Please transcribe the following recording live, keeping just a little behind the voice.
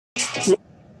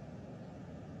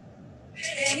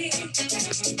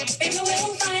Maybe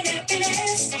we'll find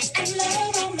happiness and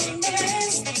love among the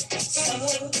rest. So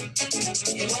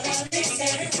you wanna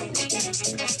listen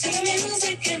to the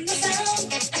music and the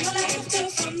sound and the laughter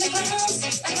from the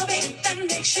clouds and the beat that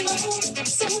makes you move.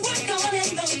 So work on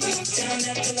in the groove, turn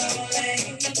up the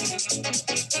lonely.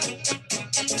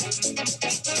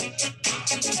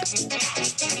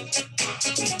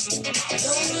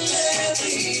 Don't let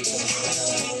people,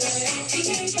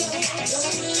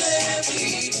 don't let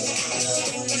people.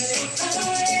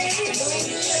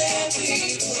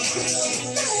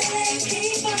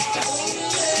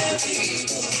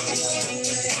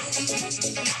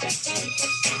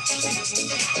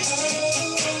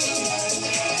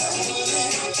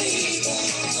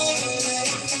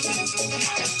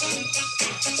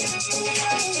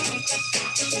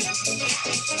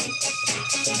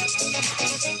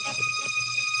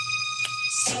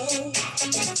 So,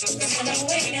 it's gonna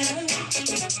wait now.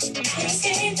 Let's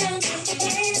get down to the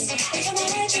place. Make a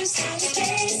mind just out of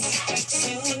space. So,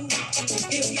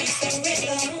 you use the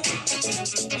rhythm.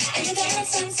 And you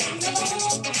dance and sing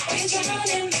along. While you're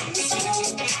drowning in the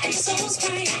song. And your soul's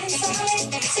crying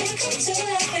inside. So you come to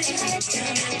life and hide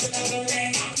down at the lower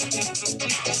lane.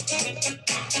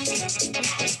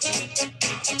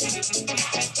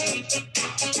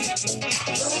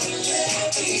 Don't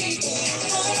let people,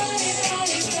 party,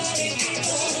 party, party, people.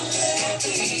 Don't let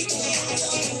people,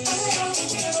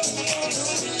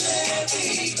 don't let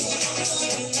people,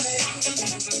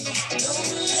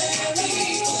 don't let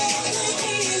people.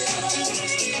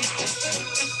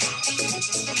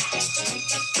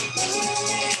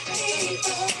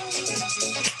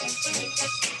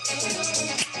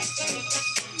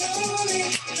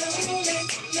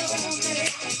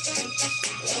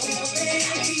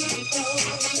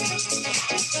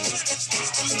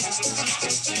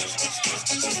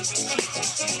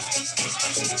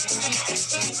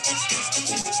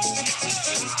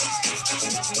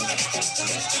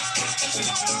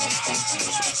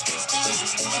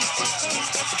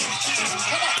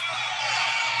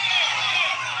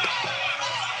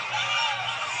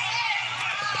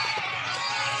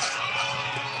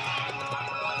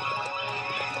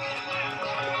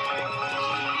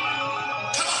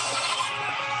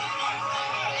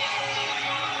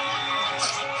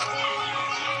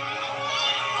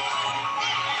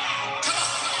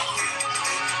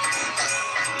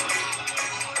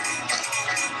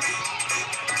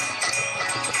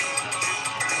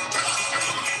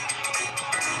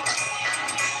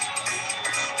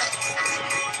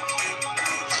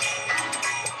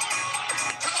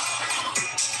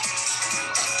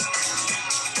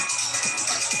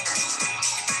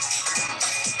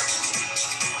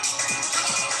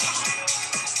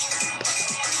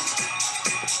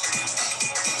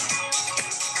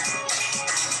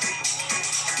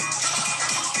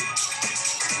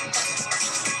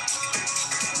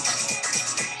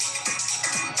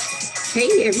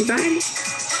 Hey everybody,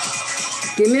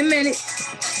 give me a minute.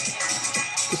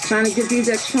 Just trying to get these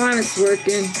electronics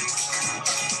working.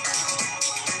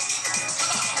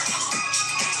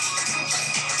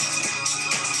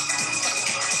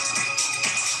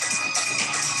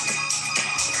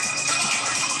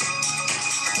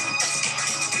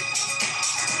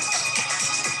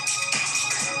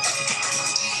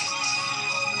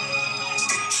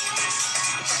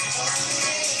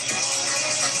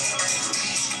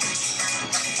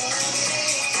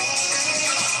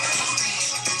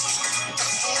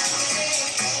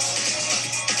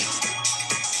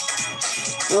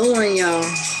 Hold on, y'all.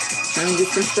 Trying to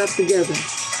get some stuff together.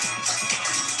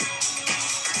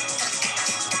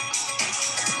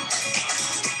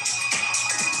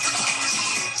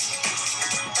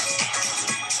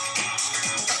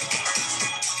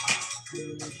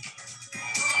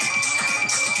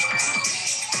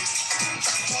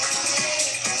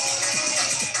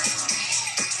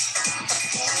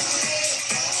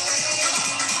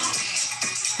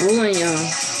 Hold on,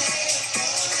 y'all.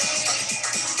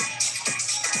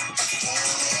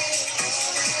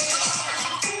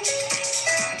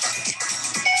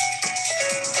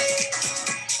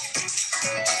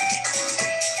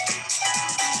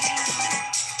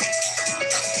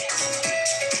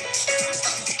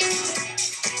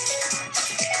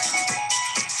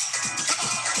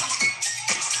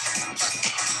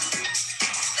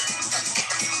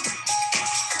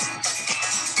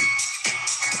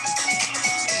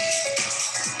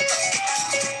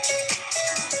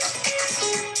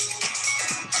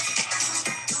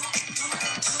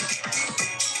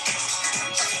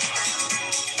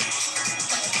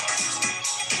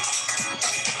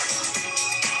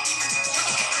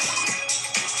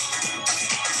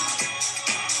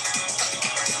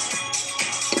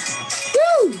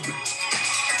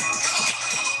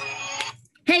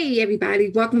 Hey, everybody.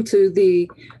 Welcome to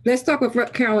the Let's Talk with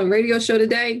Carolyn radio show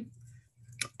today.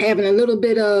 Having a little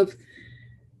bit of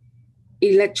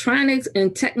electronics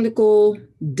and technical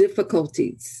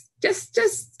difficulties. Just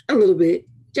a little bit.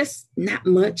 Just not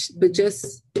much, but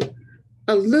just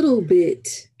a little bit.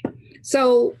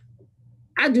 So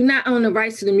I do not own the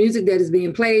rights to the music that is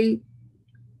being played.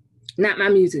 Not my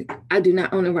music. I do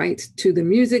not own the rights to the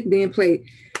music being played.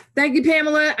 Thank you,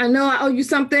 Pamela. I know I owe you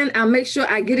something. I'll make sure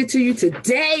I get it to you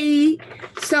today.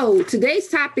 So today's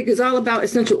topic is all about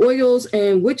essential oils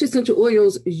and which essential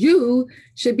oils you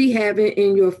should be having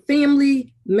in your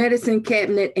family medicine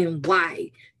cabinet and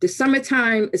why. The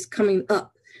summertime is coming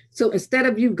up. So instead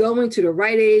of you going to the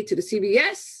Rite Aid, to the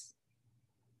CVS,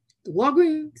 the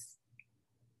Walgreens,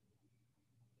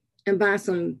 and buying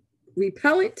some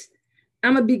repellent,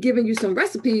 I'm going to be giving you some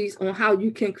recipes on how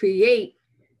you can create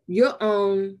your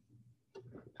own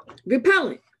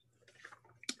repellent.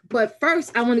 But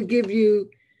first, I want to give you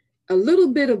a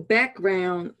little bit of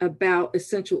background about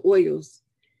essential oils.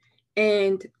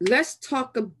 And let's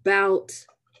talk about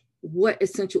what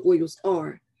essential oils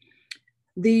are.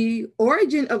 The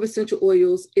origin of essential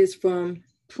oils is from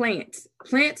plants.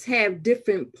 Plants have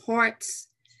different parts,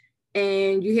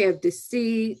 and you have the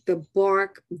seed, the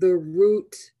bark, the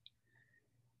root,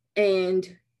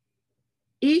 and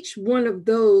each one of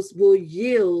those will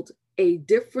yield a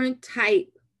different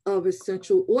type of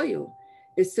essential oil.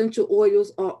 Essential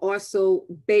oils are also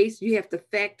based, you have to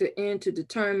factor in to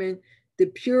determine the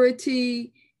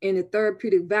purity and the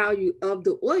therapeutic value of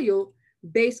the oil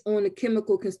based on the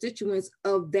chemical constituents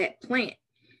of that plant.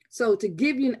 So to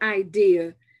give you an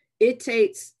idea, it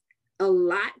takes a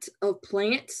lot of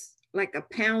plants, like a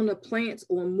pound of plants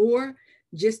or more,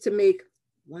 just to make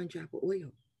one drop of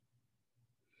oil.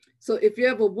 So if you're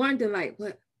ever wondering like,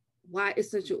 why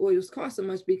essential oils cost so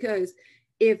much? Because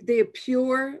if they're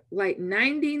pure, like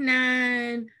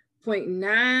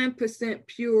 99.9%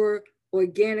 pure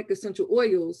organic essential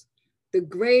oils, the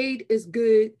grade is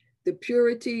good, the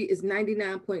purity is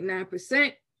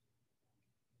 99.9%,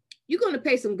 you're going to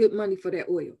pay some good money for that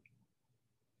oil.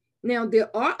 Now,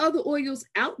 there are other oils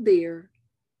out there,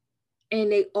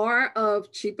 and they are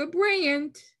of cheaper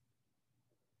brand.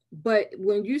 But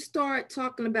when you start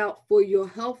talking about for your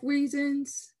health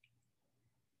reasons,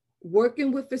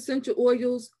 working with essential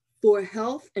oils for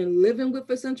health and living with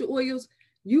essential oils,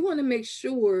 you want to make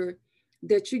sure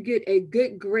that you get a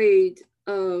good grade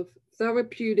of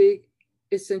therapeutic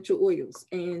essential oils.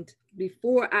 And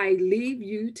before I leave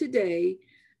you today,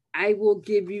 I will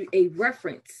give you a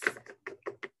reference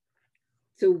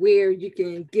to where you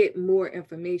can get more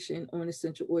information on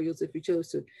essential oils if you chose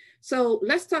to. So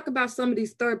let's talk about some of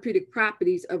these therapeutic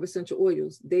properties of essential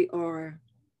oils. They are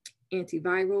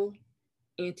antiviral,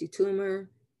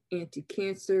 anti-tumor,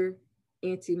 anti-cancer,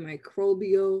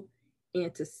 antimicrobial,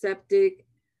 antiseptic,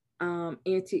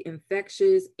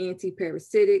 anti-infectious,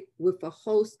 anti-parasitic, with a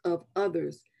host of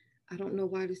others. I don't know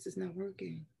why this is not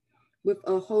working. With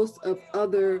a host of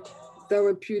other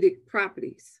therapeutic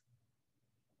properties.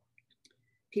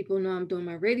 People know I'm doing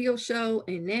my radio show,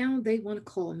 and now they want to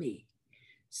call me.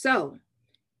 So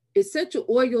essential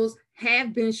oils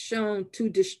have been shown to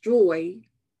destroy,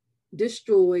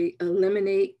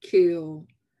 eliminate, kill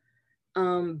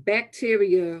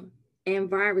bacteria and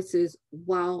viruses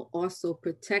while also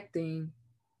protecting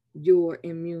your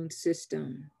immune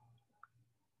system.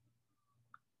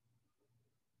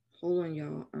 Hold on,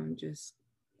 y'all.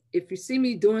 If you see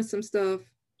me doing some stuff,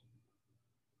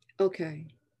 okay.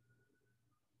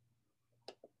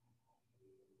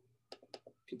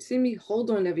 If you see me, hold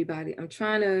on, everybody. I'm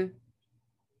trying to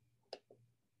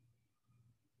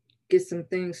get some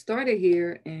things started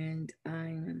here, and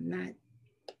I'm not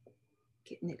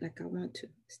getting it like I want to.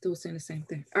 Still saying the same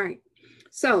thing. All right.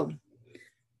 So,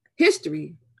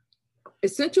 history.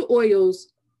 Essential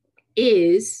oils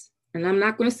is, and I'm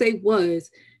not going to say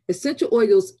was, essential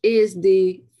oils is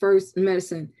the first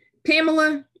medicine.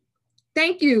 Pamela,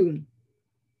 thank you.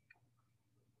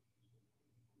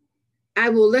 I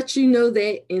will let you know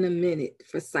that in a minute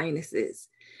for sinuses.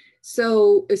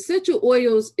 So essential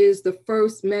oils is the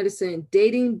first medicine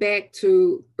dating back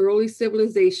to early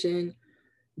civilization,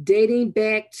 dating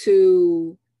back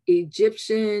to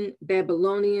Egyptian,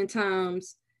 Babylonian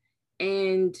times.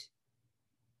 And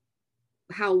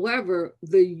however,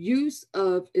 the use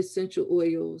of essential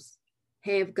oils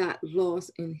have got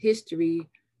lost in history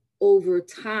over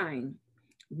time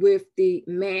with the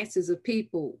masses of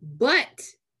people, but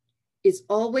it's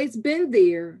always been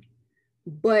there.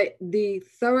 But the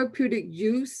therapeutic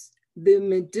use, the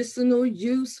medicinal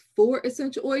use for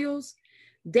essential oils,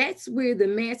 that's where the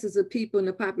masses of people in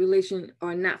the population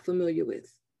are not familiar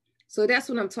with. So that's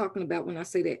what I'm talking about when I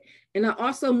say that. And I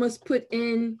also must put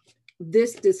in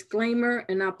this disclaimer,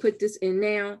 and I'll put this in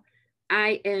now.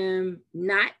 I am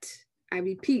not, I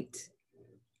repeat,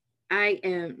 I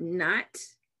am not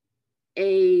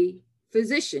a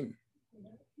physician.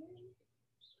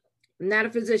 I'm not a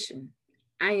physician.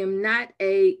 I am not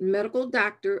a medical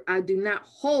doctor. I do not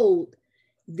hold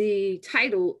the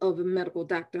title of a medical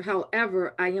doctor.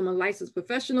 However, I am a licensed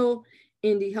professional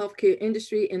in the healthcare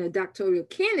industry and a doctoral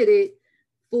candidate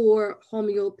for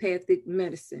homeopathic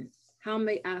medicine. How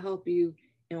may I help you,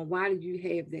 and why do you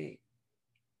have that?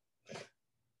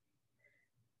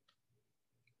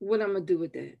 What I'm gonna do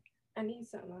with that? I need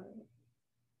something.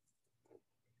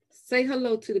 Say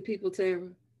hello to the people, Tara.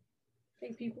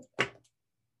 Hey, people.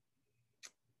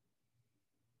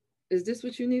 Is this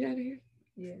what you need out of here?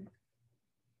 Yeah.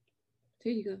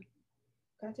 Here you go.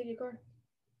 Can I take your car?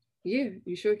 Yeah,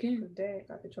 you sure can. Dad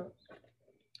got the truck.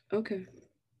 Okay.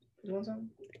 You want something?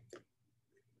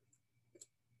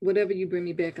 Whatever you bring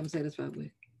me back, I'm satisfied with.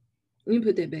 You can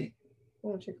put that back. I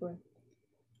want Chick-fil-A.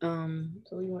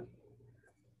 So what you want?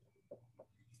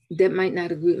 That might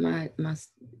not agree with my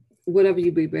whatever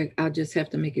you bring back. I'll just have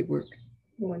to make it work.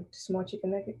 You want small chicken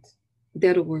nuggets?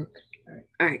 That'll work. All right.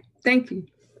 All right. Thank you.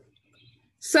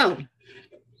 So,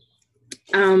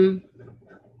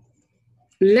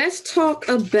 let's talk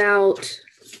about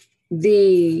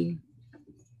the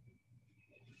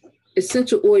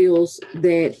essential oils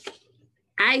that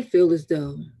I feel as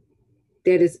though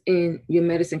that is in your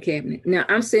medicine cabinet. Now,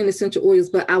 I'm saying essential oils,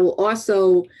 but I will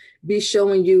also be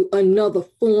showing you another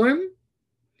form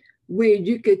where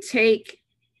you could take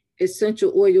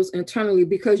essential oils internally,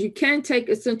 because you can take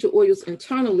essential oils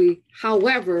internally.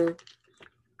 However,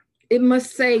 it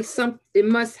must say something, it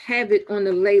must have it on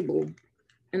the label.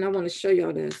 And I want to show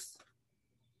y'all this.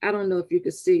 I don't know if you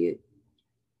can see it.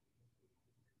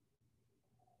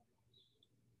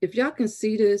 If y'all can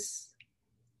see this,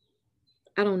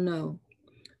 I don't know.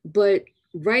 But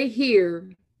right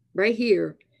here,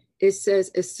 it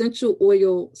says essential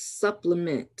oil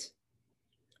supplement.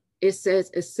 It says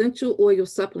essential oil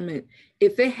supplement.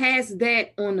 If it has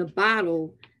that on the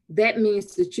bottle, that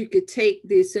means that you could take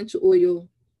the essential oil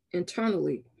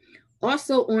internally.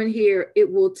 Also on here,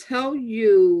 it will tell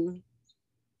you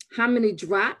how many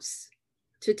drops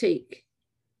to take.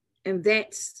 And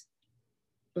that's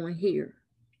on here.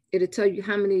 It'll tell you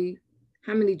how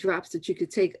many drops that you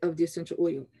could take of the essential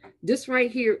oil. This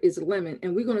right here is lemon,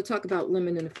 and we're going to talk about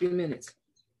lemon in a few minutes.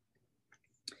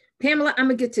 Pamela, I'm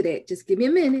going to get to that. Just give me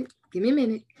a minute. Give me a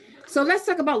minute. So let's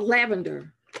talk about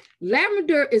lavender.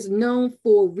 Lavender is known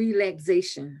for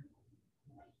relaxation.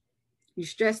 You're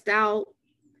stressed out.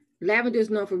 Lavender is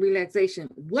known for relaxation.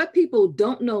 What people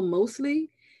don't know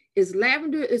mostly is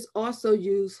lavender is also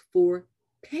used for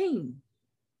pain.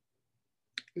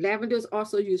 Lavender is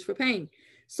also used for pain.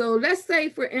 So let's say,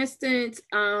 for instance,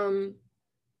 I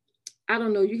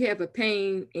don't know, you have a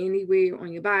pain anywhere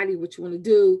on your body. What you want to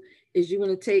do is you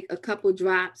want to take a couple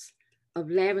drops of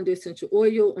lavender essential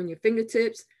oil on your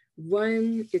fingertips,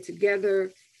 run it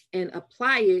together, and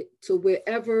apply it to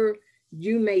wherever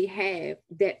you may have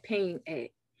that pain at.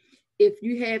 If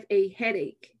you have a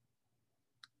headache,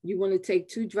 you want to take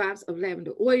 2 drops of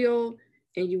lavender oil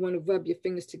and you want to rub your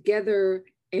fingers together,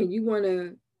 and you want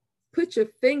to put your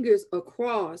fingers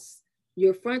across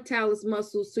your frontalis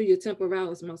muscles to your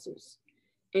temporalis muscles.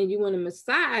 And you want to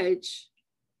massage,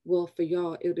 well, for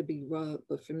y'all, it'll be rub,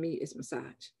 but for me, it's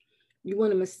massage. You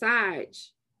want to massage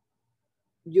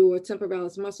your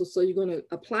temporalis muscles. So you're going to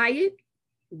apply it,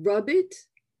 rub it,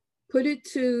 put it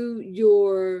to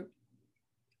your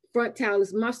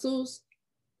frontalis muscles,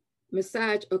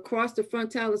 massage across the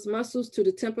frontalis muscles to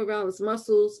the temporalis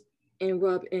muscles, and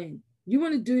rub in. You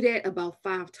want to do that about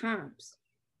 5 times.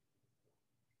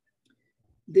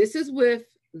 This is with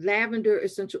lavender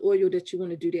essential oil that you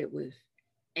want to do that with.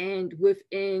 And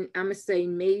within, I'm going to say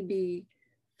maybe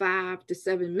 5 to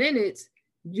 7 minutes,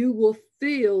 you will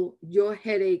feel your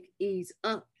headache ease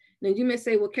up. Now you may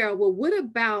say, well, Carol, well, what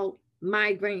about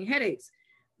migraine headaches?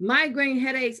 Migraine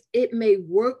headaches, it may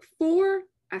work for,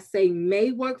 I say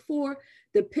may work for,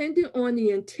 depending on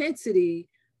the intensity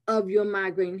of your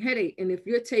migraine headache. And if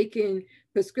you're taking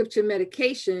prescription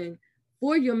medication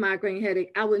for your migraine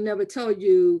headache, I would never tell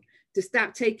you to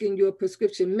stop taking your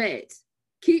prescription meds.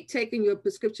 Keep taking your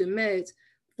prescription meds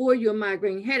for your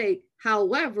migraine headache.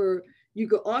 However, you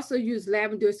could also use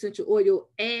lavender essential oil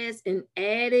as an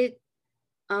added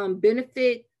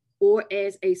benefit or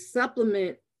as a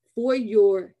supplement for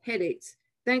your headaches.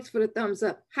 Thanks for the thumbs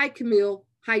up. Hi, Camille.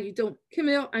 How you doing?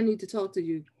 Camille, I need to talk to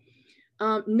you.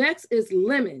 Next is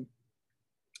lemon.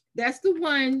 That's the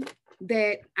one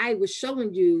that I was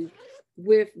showing you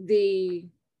with the,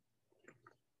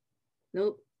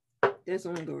 nope, that's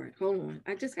on guard. Hold on.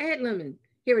 I just had lemon.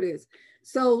 Here it is.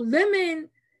 So lemon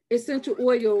essential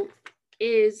oil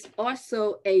is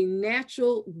also a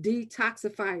natural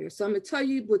detoxifier. So I'm going to tell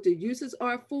you what the uses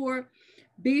are for.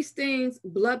 Bee stings,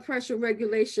 blood pressure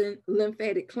regulation,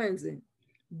 lymphatic cleansing,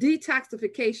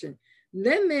 detoxification.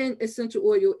 Lemon essential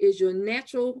oil is your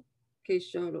natural, in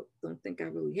case y'all don't think I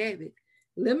really have it,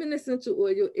 lemon essential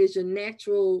oil is your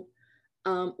natural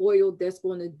oil that's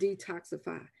going to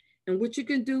detoxify. And what you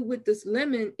can do with this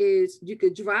lemon is you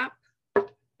could drop,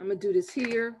 I'm going to do this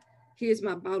here. Here's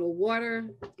my bottle of water.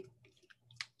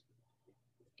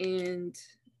 And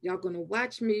y'all going to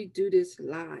watch me do this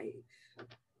live.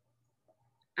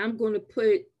 I'm going to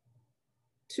put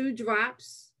 2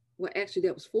 drops, well, actually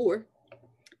that was 4,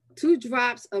 2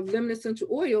 drops of lemon essential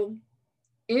oil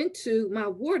into my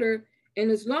water. And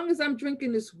as long as I'm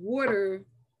drinking this water,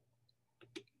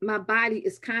 my body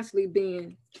is constantly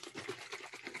being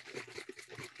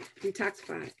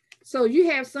detoxified. So you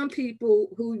have some people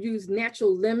who use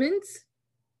natural lemons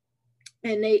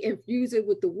and they infuse it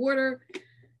with the water.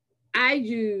 I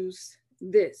use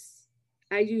this.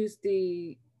 I use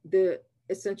the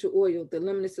essential oil, the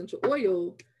lemon essential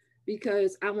oil,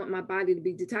 because I want my body to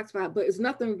be detoxified. But there's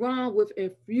nothing wrong with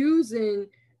infusing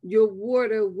your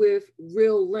water with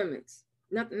real lemons.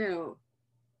 Nothing at all.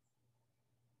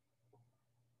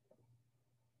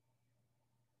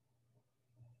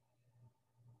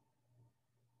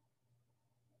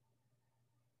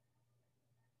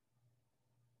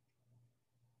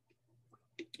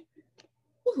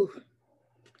 Ooh,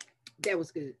 that was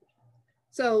good.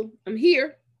 So I'm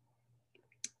here.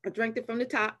 I drank it from the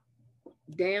top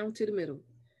down to the middle.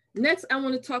 Next, I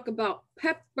want to talk about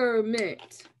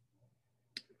peppermint.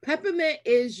 Peppermint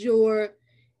is your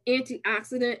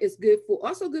antioxidant. It's good for,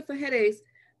 also good for headaches,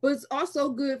 but it's also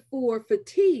good for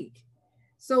fatigue.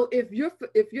 So if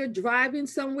you're driving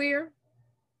somewhere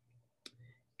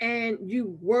and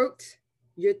you worked,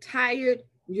 you're tired,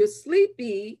 you're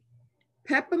sleepy,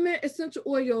 peppermint essential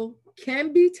oil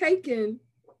can be taken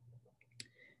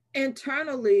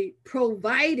internally,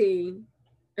 providing,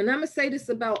 and I'm gonna say this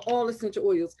about all essential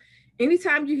oils.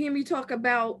 Anytime you hear me talk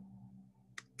about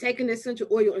taking essential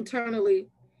oil internally,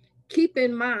 keep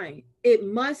in mind, it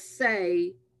must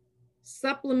say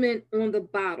supplement on the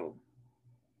bottle.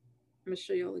 I'm gonna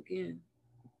show y'all again.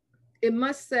 It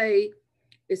must say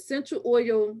essential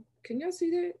oil. Can y'all see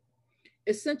that?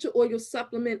 Essential oil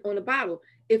supplement on the bottle.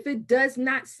 If it does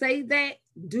not say that,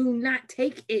 do not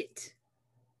take it.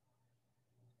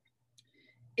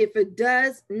 If it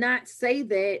does not say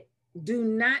that, do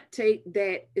not take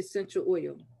that essential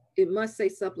oil. It must say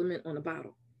supplement on the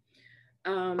bottle.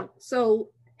 So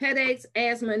headaches,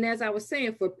 asthma, and as I was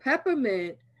saying, for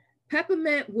peppermint,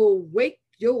 peppermint will wake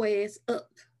your ass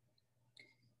up.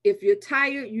 If you're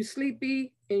tired, you're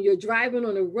sleepy, and you're driving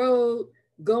on the road,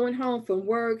 going home from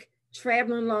work,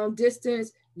 traveling long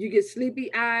distance, you get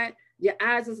sleepy-eyed, your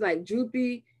eyes is like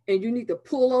droopy, and you need to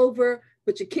pull over,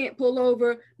 but you can't pull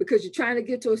over because you're trying to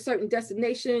get to a certain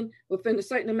destination within a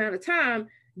certain amount of time,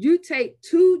 you take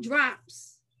 2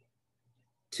 drops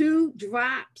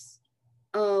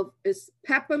of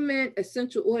peppermint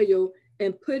essential oil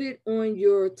and put it on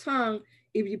your tongue.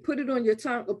 If you put it on your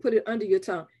tongue or put it under your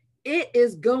tongue, it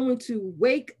is going to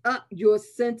wake up your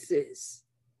senses.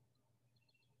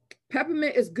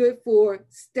 Peppermint is good for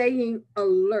staying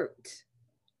alert.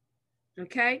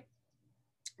 Okay.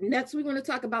 Next, we're going to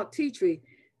talk about tea tree.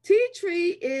 Tea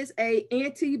tree is an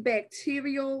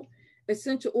antibacterial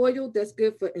essential oil that's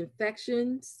good for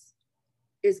infections.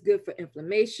 It's good for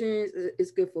inflammations.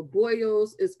 It's good for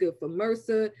boils. It's good for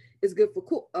MRSA. It's good for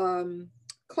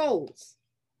colds.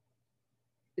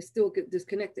 It's still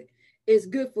disconnected. It's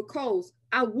good for colds.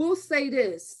 I will say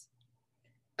this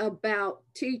about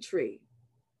tea tree.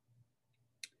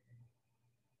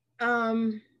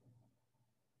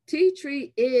 Tea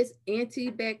tree is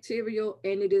antibacterial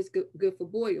and it is good for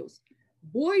boils.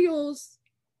 Boils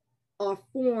are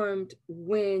formed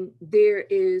when there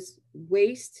is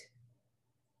waste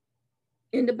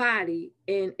in the body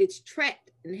and it's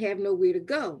trapped and have nowhere to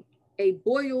go. A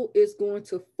boil is going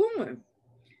to form.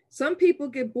 Some people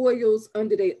get boils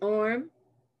under their arm.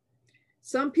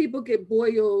 Some people get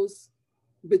boils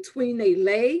between their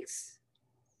legs.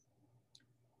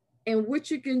 And what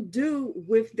you can do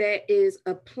with that is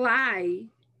apply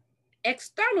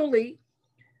externally,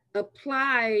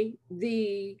 apply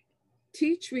the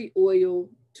tea tree oil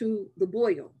to the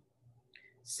boil.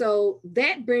 So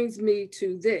that brings me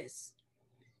to this.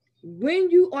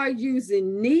 When you are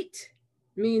using neat,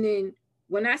 meaning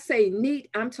When I say neat,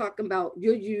 I'm talking about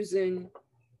you're using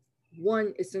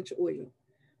one essential oil.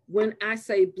 When I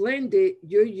say blended,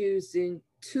 you're using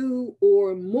 2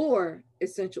 or more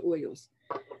essential oils.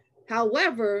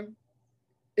 However,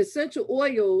 essential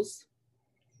oils,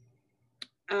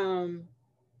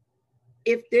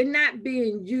 if they're not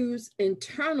being used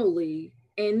internally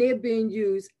and they're being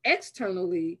used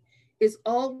externally, it's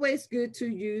always good to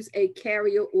use a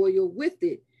carrier oil with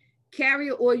it.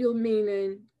 Carrier oil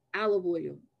meaning olive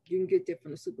oil. You can get that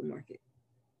from the supermarket.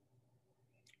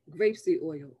 Grapeseed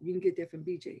oil, you can get that from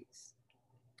BJ's.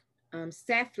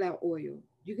 Safflower oil,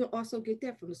 you can also get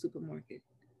that from the supermarket.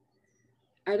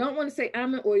 I don't want to say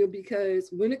almond oil because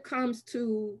when it comes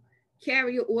to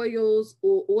carrier oils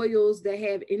or oils that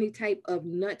have any type of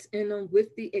nuts in them,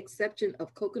 with the exception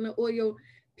of coconut oil,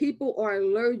 people are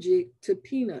allergic to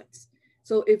peanuts.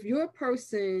 So if you're a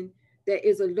person that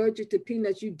is allergic to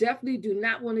peanuts, you definitely do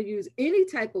not want to use any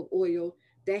type of oil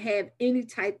that have any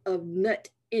type of nut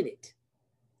in it.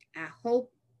 I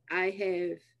hope I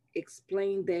have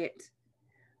explained that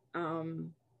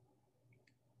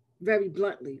very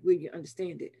bluntly where you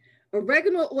understand it.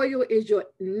 Oregano oil is your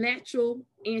natural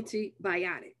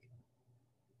antibiotic.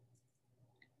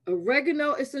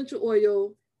 Oregano essential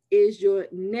oil is your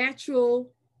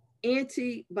natural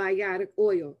antibiotic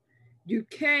oil. You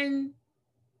can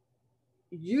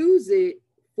use it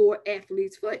for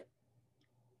athlete's foot.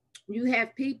 You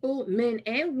have people, men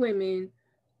and women,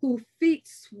 whose feet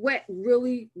sweat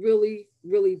really, really,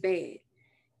 really bad,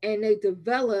 and they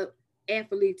develop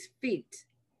athlete's feet.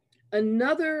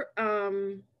 Another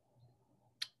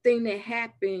thing that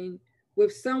happened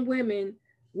with some women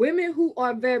who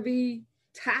are very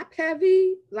top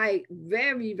heavy, like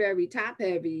very, very top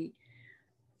heavy,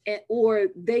 or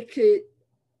they could,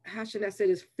 how should I say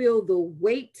this, feel the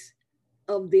weight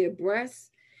of their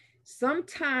breasts.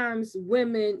 Sometimes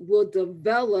women will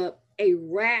develop a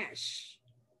rash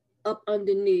up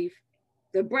underneath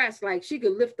the breast, like she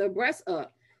could lift her breast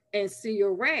up and see a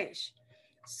rash.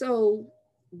 So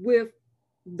with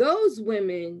those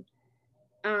women,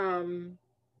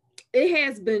 it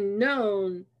has been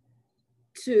known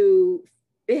to,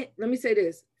 let me say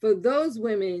this, for those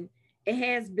women, it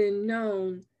has been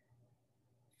known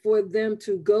for them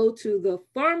to go to the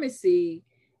pharmacy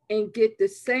and get the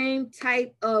same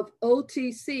type of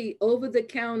OTC,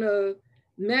 over-the-counter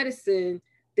medicine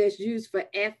that's used for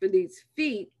athletes'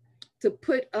 feet to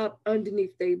put up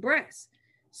underneath their breasts.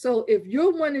 So if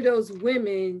you're one of those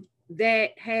women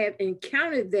that have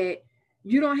encountered that,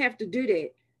 you don't have to do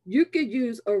that. You could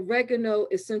use oregano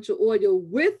essential oil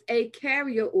with a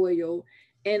carrier oil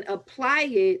and apply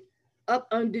it up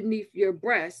underneath your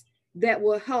breast. That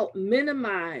will help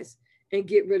minimize and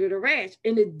get rid of the rash.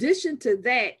 In addition to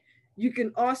that, you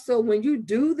can also, when you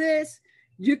do this,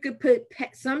 you could put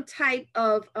some type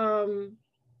of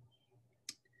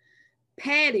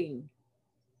padding,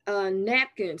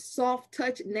 napkins, soft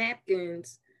touch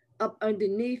napkins up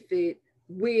underneath it,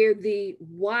 where the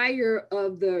wire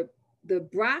of the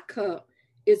bra cup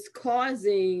is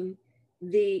causing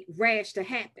the rash to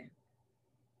happen.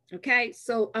 Okay,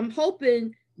 so I'm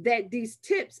hoping that these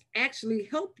tips actually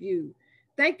help you.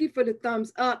 Thank you for the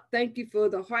thumbs up. Thank you for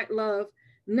the heart love.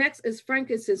 Next is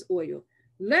frankincense oil.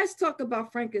 Let's talk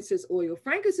about frankincense oil.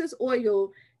 Frankincense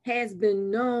oil has been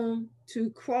known to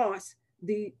cross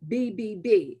the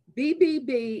BBB.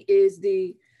 BBB is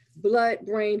the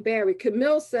blood-brain barrier.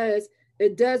 Camille says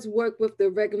it does work with the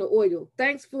oregano oil.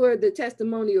 Thanks for the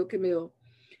testimonial, Camille.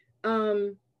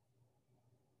 What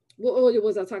oil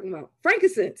was I talking about?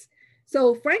 Frankincense.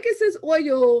 So frankincense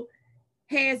oil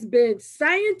has been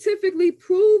scientifically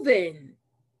proven,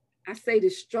 I say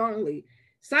this strongly,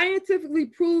 scientifically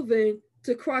proven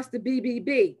to cross the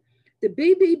BBB. The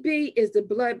BBB is the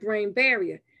blood-brain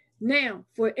barrier. Now,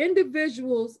 for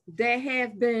individuals that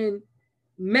have been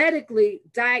medically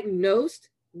diagnosed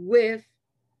with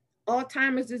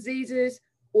Alzheimer's diseases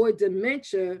or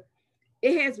dementia,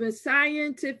 it has been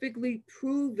scientifically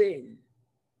proven,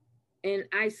 and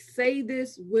I say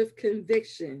this with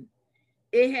conviction,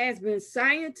 it has been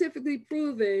scientifically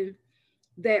proven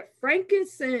that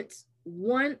frankincense,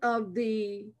 one of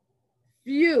the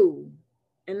few,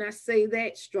 and I say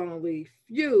that strongly,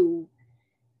 few,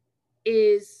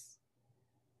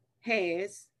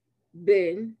 has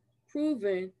been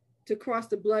proven to cross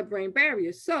the blood-brain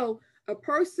barrier. So a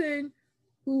person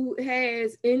who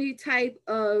has any type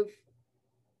of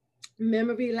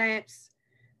memory lapse,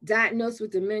 diagnosed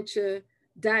with dementia,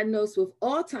 diagnosed with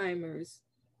Alzheimer's,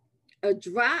 a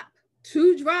drop,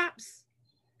 2 drops,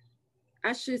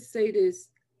 I should say this.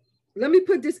 Let me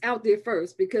put this out there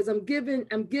first, because I'm giving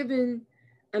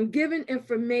I'm giving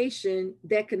information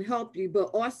that can help you, but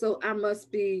also I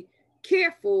must be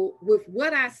careful with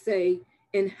what I say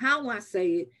and how I say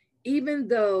it, even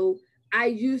though I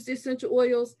use the essential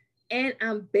oils and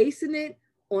I'm basing it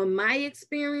on my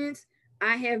experience.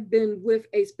 I have been with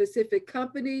a specific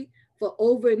company for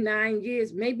over 9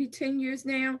 years, maybe 10 years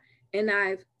now, and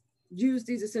I've used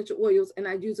these essential oils and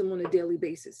I use them on a daily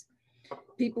basis.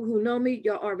 People who know me,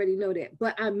 y'all already know that.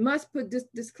 But I must put this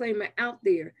disclaimer out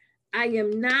there. I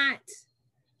am not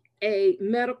a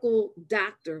medical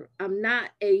doctor. I'm not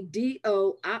a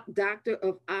DO, doctor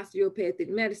of osteopathic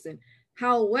medicine.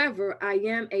 However, I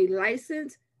am a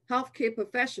licensed healthcare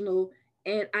professional,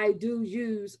 and I do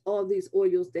use all these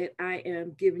oils that I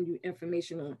am giving you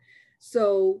information on.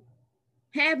 So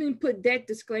having put that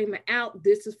disclaimer out,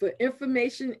 this is for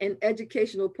information and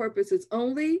educational purposes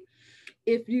only.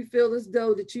 If you feel as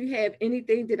though that you have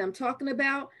anything that I'm talking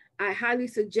about, I highly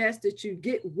suggest that you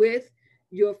get with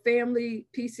your family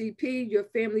PCP, your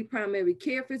family primary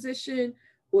care physician,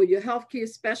 or your healthcare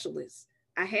specialist.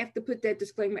 I have to put that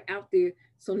disclaimer out there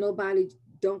so nobody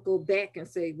don't go back and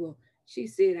say, well, she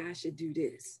said I should do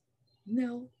this.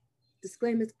 No,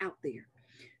 disclaimer's out there.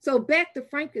 So back to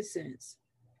frankincense.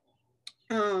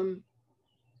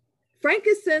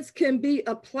 Frankincense can be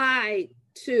applied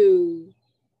to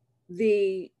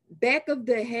the back of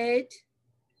the head,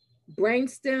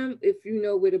 brainstem, if you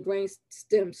know where the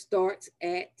brainstem starts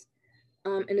at,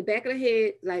 in the back of the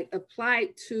head, like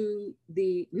applied to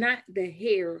the, not the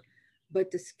hair,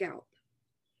 but the scalp.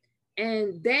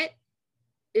 And that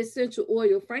essential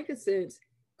oil, frankincense,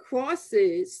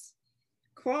 crosses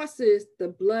the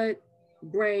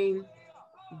blood-brain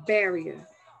barrier.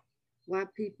 Why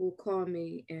people call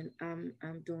me and I'm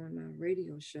doing my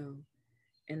radio show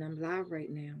and I'm live right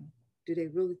now. Do they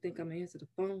really think I'm gonna answer the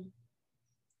phone?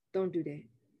 Don't do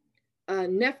that.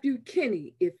 Nephew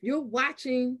Kenny, if you're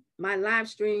watching my live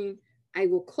stream, I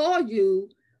will call you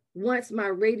once my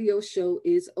radio show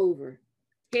is over.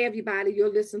 Hey everybody,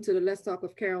 you're listening to the Let's Talk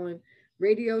with Carolyn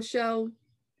radio show.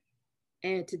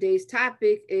 And today's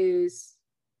topic is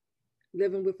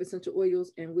living with essential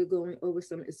oils, and we're going over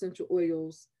some essential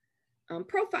oils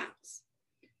profiles.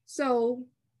 So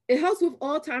it helps with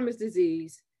Alzheimer's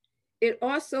disease. It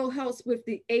also helps with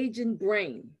the aging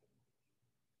brain,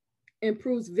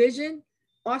 improves vision,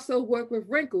 also work with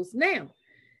wrinkles. Now,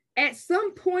 at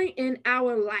some point in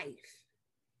our life,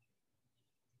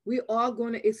 we are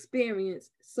going to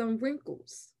experience some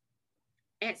wrinkles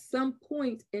at some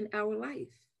point in our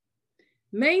life,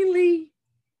 mainly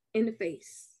in the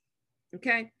face,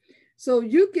 okay? So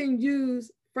you can use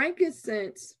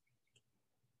frankincense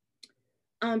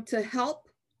to help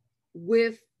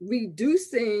with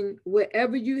reducing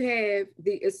wherever you have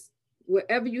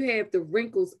the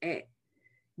wrinkles at.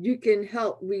 You can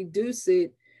help reduce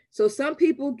it. So some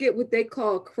people get what they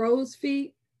call crow's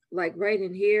feet, like right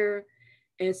in here,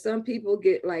 and some people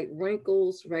get like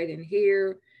wrinkles right in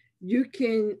here. You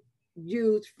can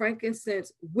use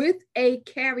frankincense with a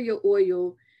carrier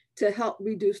oil to help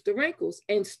reduce the wrinkles,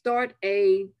 and start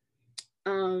a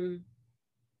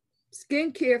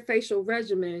skincare facial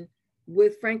regimen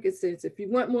with frankincense. If you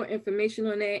want more information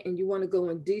on that and you want to go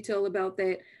in detail about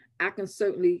that, I can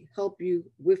certainly help you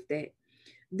with that.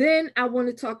 Then I want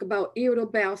to talk about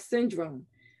irritable bowel syndrome.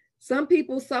 Some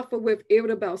people suffer with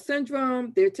irritable bowel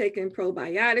syndrome. They're taking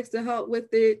probiotics to help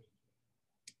with it.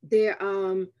 They're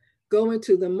going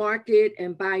to the market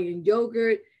and buying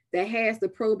yogurt that has the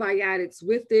probiotics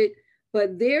with it.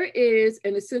 But there is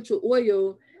an essential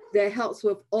oil that helps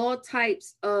with all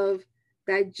types of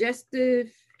digestive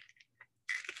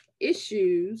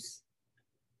issues.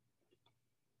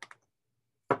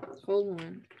 Hold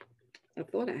on. I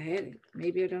thought I had it.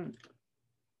 Maybe I don't.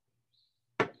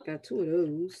 Got two of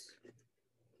those.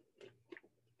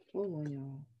 Hold on,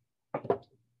 y'all.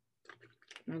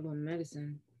 My little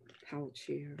medicine pouch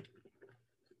here.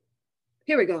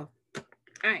 Here we go. All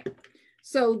right.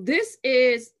 So this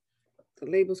is, the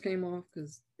labels came off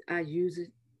because I use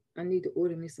it. I need to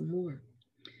order me some more.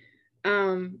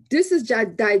 This is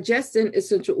digestin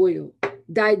essential oil.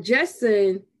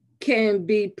 Digestin can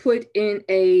be put in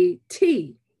a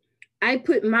tea. I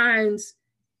put mine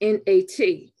in a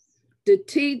tea. The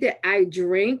tea that I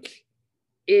drink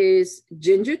is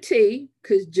ginger tea,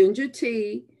 because ginger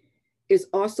tea is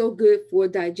also good for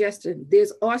digestion.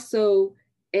 There's also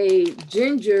a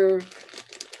ginger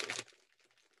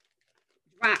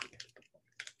drop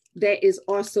that is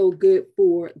also good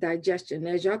for digestion.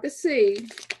 As y'all can see,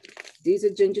 these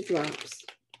are ginger drops,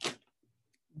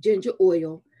 ginger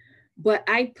oil, but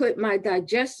I put my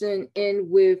digestion in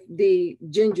with the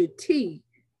ginger tea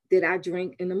that I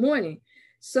drink in the morning.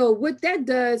 So what that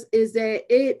does is that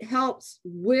it helps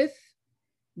with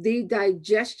the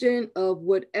digestion of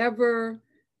whatever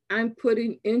I'm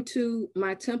putting into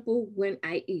my temple when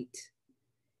I eat.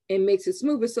 It makes it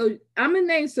smoother. So I'm gonna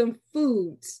name some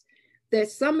foods that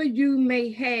some of you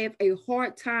may have a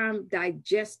hard time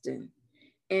digesting.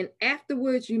 And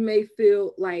afterwards you may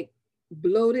feel like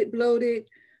bloated.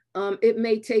 It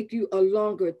may take you a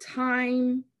longer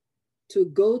time to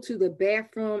go to the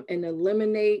bathroom and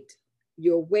eliminate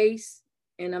your waste.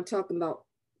 And I'm talking about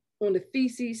on the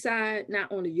feces side,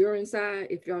 not on the urine side,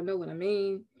 if y'all know what I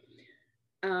mean.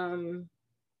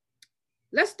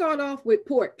 Let's start off with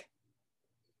pork.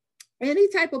 Any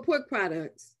type of pork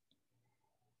products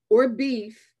or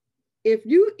beef, if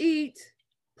you eat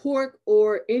pork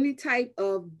or any type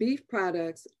of beef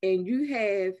products and you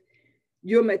have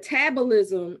your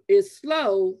metabolism is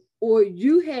slow or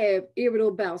you have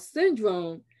irritable bowel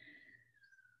syndrome,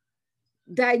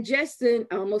 digesting,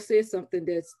 I almost said something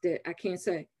that I can't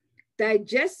say.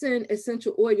 Digesting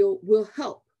essential oil will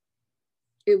help.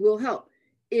 It will help.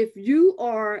 If you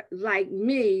are like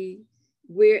me,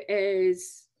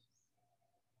 whereas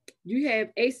you have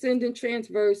ascending,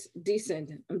 transverse,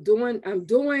 descending.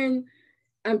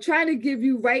 I'm trying to give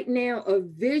you right now a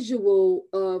visual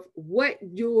of what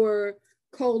your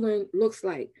colon looks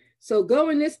like. So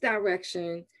going this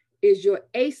direction is your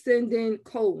ascending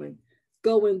colon.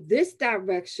 Going this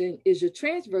direction is your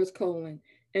transverse colon.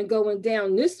 And going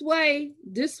down this way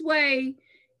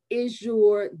is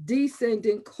your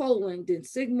descending colon, then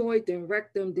sigmoid, then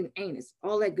rectum, then anus,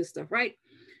 all that good stuff, right?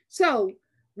 So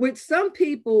with some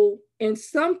people in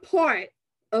some part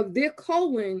of their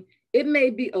colon, it may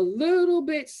be a little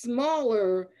bit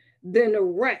smaller than the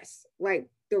rest. Like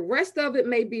the rest of it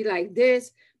may be like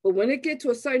this, but when it gets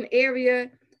to a certain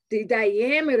area, the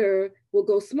diameter will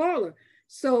go smaller.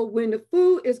 So when the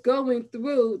food is going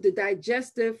through the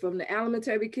digestive from the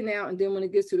alimentary canal, and then when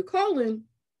it gets to the colon,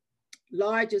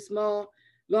 large and small,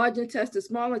 large intestine,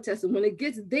 small intestine, when it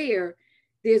gets there,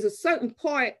 there's a certain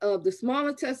part of the small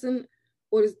intestine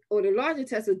or the large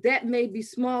intestine that may be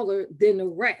smaller than the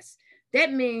rest.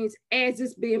 That means as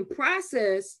it's being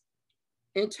processed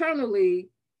internally,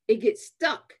 it gets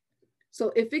stuck.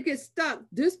 So if it gets stuck,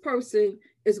 this person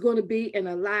is going to be in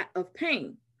a lot of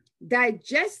pain.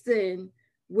 Digesting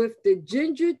with the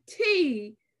ginger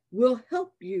tea will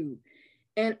help you.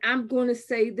 And I'm going to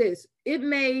say this, it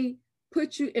may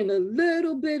put you in a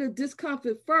little bit of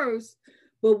discomfort first,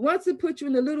 but once it puts you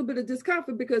in a little bit of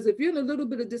discomfort, because if you're in a little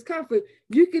bit of discomfort,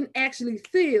 you can actually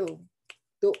feel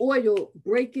the oil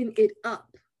breaking it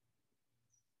up.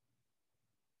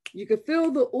 You can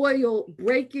feel the oil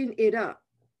breaking it up.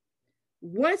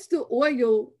 Once the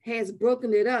oil has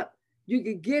broken it up, you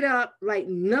can get up like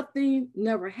nothing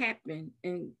never happened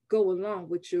and go along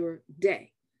with your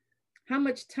day. How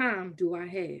much time do I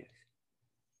have?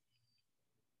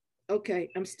 Okay,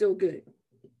 I'm still good.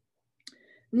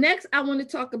 Next, I want to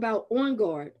talk about On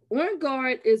Guard. On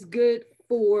Guard is good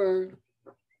for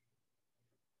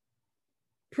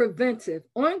preventive.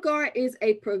 On Guard is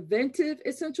a preventive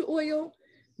essential oil,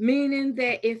 meaning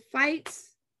that it fights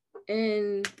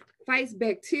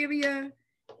bacteria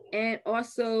and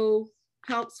also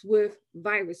helps with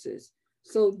viruses.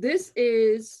 So this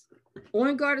is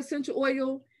On Guard essential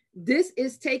oil. This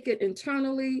is taken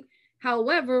internally.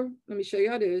 However, let me show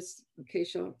y'all this in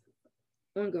case y'all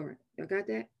On Guard. Y'all got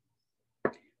that?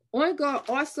 On Guard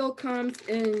also comes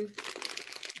in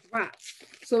drops.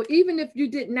 So even if you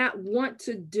did not want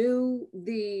to do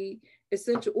the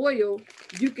essential oil,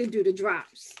 you can do the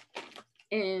drops.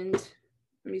 And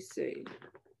let me see.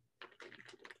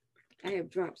 I have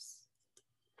drops.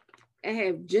 I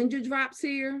have ginger drops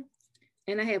here,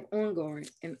 and I have On Guard,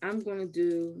 and I'm going to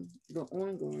do the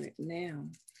On Guard now.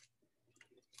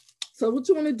 So what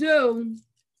you want to do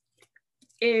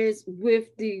is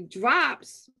with the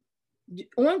drops,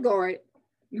 On Guard,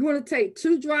 you want to take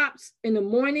 2 drops in the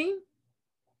morning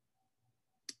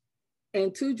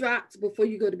and 2 drops before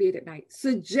you go to bed at night.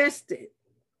 Suggested.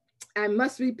 I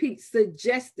must repeat,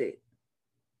 suggested.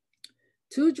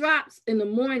 2 drops in the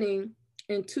morning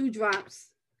and 2 drops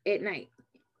at night.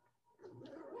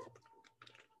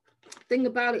 Thing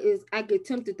about it is I get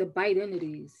tempted to bite into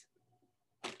these,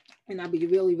 and I'll be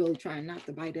really, really trying not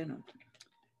to bite in them.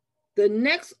 The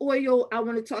next oil I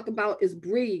want to talk about is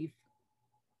Breathe.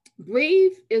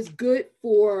 Breathe is good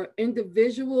for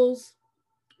individuals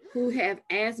who have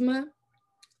asthma,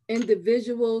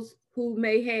 individuals who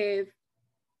may have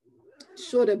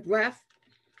short of breath,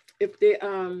 if they're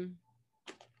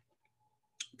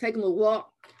taking a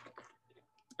walk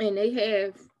and they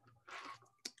have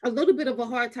a little bit of a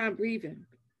hard time breathing.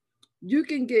 You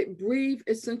can get Breathe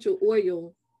essential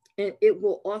oil, and it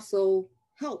will also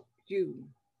help you.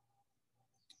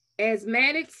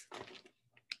 Asthmatics,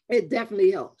 it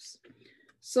definitely helps.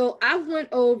 So I went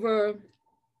over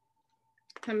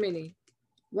how many?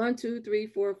 1, 2, 3,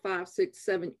 4, 5, 6,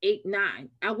 7, 8, 9.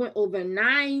 I went over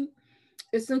 9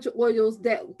 essential oils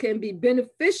that can be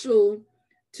beneficial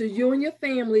to you and your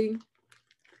family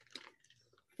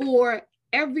for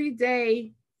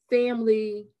everyday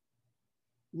family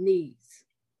needs.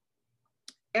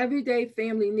 Everyday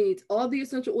family needs. All the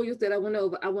essential oils that I went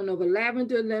over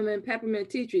lavender, lemon, peppermint,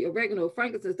 tea tree, oregano,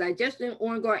 frankincense, digestion,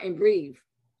 on guard, and breathe.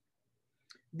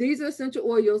 These are essential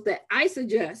oils that I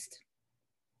suggest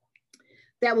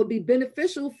that will be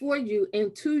beneficial for you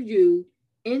and to you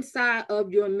inside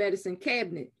of your medicine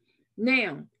cabinet.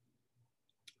 Now,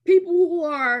 people who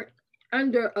are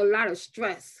under a lot of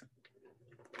stress,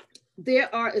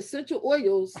 there are essential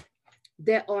oils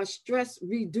that are stress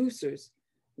reducers.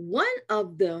 One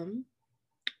of them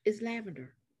is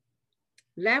lavender.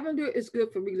 Lavender is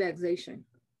good for relaxation.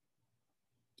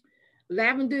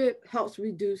 Lavender helps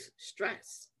reduce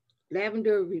stress.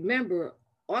 Lavender, remember,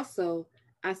 also,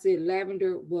 I said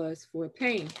lavender was for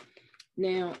pain.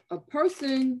 Now, a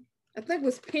person, I think it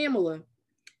was Pamela.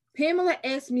 Pamela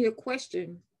asked me a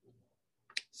question.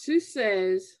 She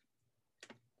says,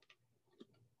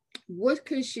 what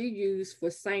could she use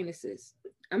for sinuses?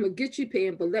 I'm going to get you,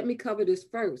 Pam, but let me cover this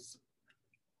first.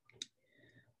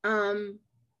 I'm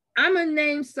going to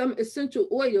name some essential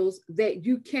oils that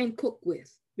you can cook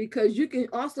with, because you can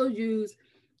also use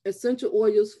essential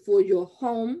oils for your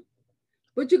home,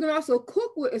 but you can also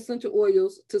cook with essential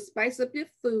oils to spice up your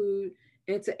food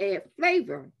and to add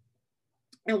flavor.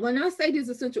 And when I say these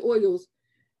essential oils,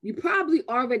 you probably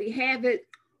already have it,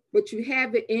 but you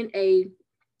have it in a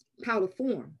powder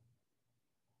form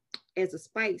as a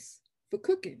spice for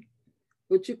cooking.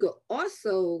 But you could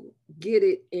also get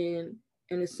it in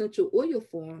an essential oil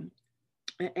form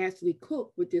and actually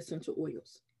cook with the essential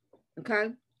oils.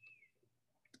 Okay?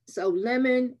 So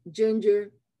lemon,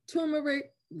 ginger,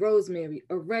 turmeric, rosemary,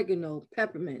 oregano,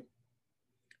 peppermint.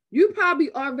 You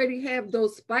probably already have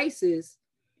those spices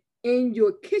in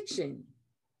your kitchen.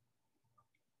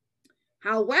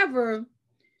 However,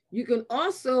 you can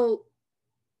also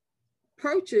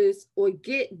purchase or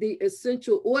get the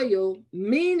essential oil,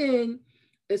 meaning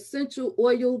essential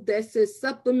oil that says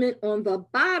supplement on the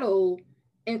bottle,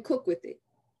 and cook with it.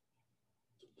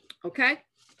 Okay?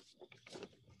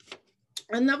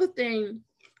 Another thing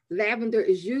lavender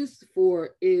is used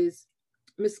for is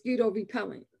mosquito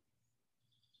repellent,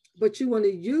 but you want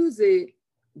to use it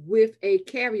with a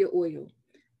carrier oil.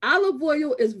 Olive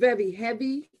oil is very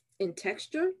heavy in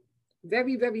texture,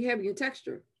 very, very heavy in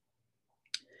texture.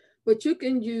 But you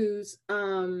can use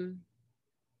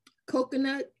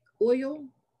coconut oil.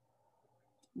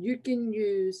 You can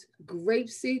use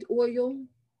grapeseed oil.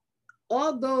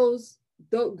 All those,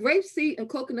 the grapeseed and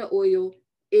coconut oil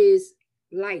is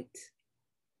light,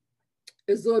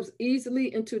 absorbs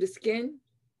easily into the skin,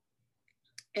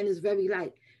 and is very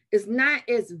light. It's not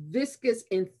as viscous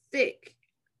and thick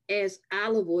as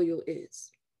olive oil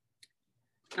is.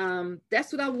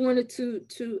 That's what I wanted to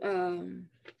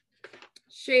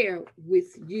share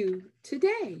with you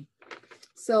today.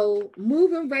 So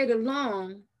moving right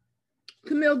along,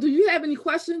 Camille, do you have any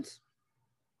questions?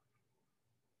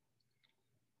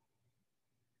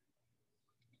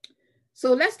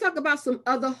 So let's talk about some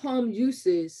other home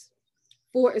uses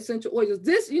for essential oils.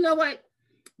 This, you know what?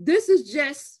 This is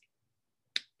just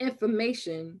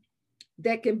information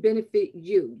that can benefit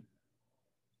you.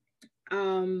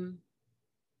 I'm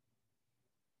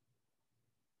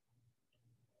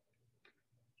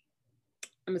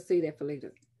going to say that for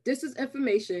later. This is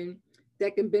information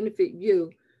that can benefit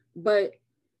you, but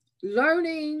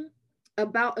learning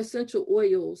about essential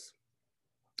oils,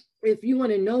 if you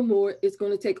want to know more, it's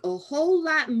going to take a whole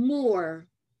lot more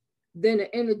than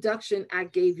the introduction I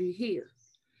gave you here.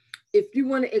 If you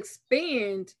want to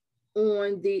expand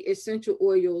on the essential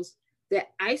oils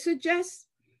that I suggest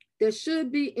that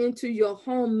should be into your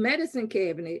home medicine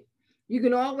cabinet, you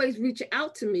can always reach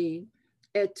out to me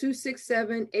at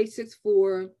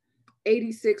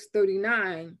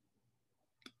 267-864-8639,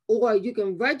 or you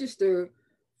can register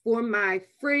for my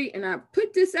free, and I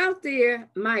put this out there,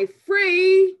 my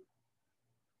free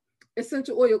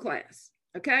essential oil class,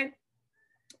 okay?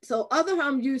 So other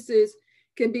home uses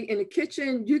can be in the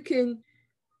kitchen. You can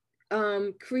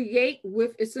create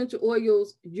with essential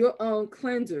oils your own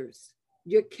cleansers,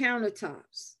 your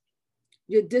countertops,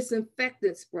 your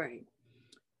disinfectant spray.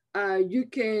 You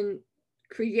can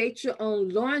create your own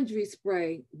laundry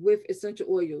spray with essential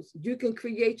oils. You can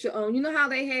create your own, you know how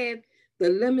they have the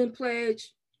Lemon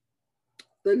Pledge,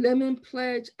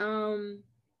 come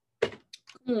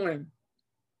on.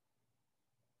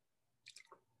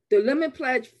 The Lemon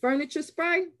Pledge furniture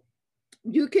spray,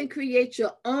 you can create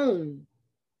your own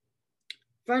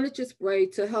furniture spray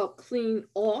to help clean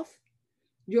off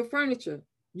your furniture.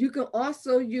 You can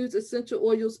also use essential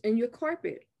oils in your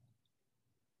carpet.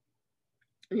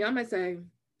 And y'all might say,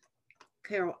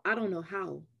 Carol, I don't know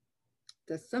how.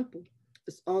 That's simple.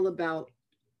 It's all about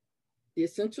the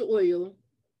essential oil,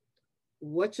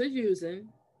 what you're using,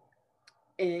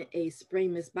 and a spray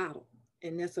mist bottle.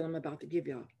 And that's what I'm about to give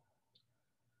y'all.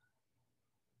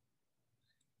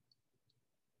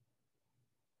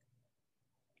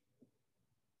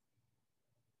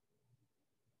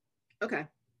 Okay.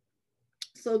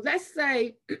 So let's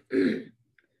say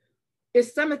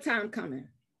it's summertime coming.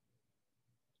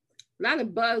 A lot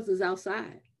of bugs is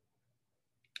outside,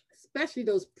 especially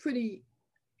those pretty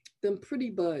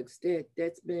bugs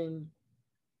that's been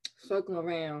circling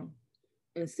around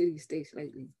in city states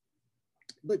lately,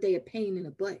 but they are a pain in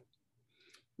the butt.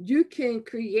 You can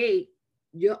create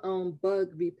your own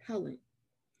bug repellent.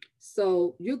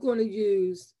 So you're going to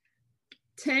use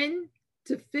 10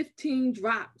 to 15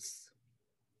 drops,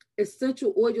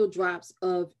 essential oil drops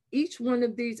of each one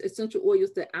of these essential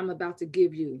oils that I'm about to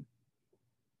give you.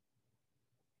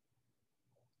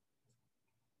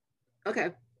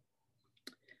 Okay.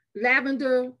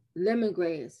 Lavender,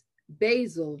 lemongrass,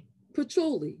 basil,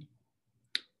 patchouli.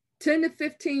 10 to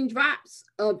 15 drops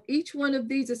of each one of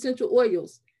these essential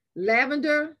oils.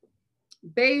 Lavender,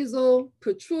 basil,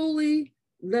 patchouli,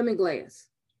 lemongrass.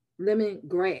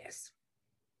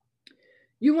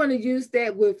 You want to use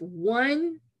that with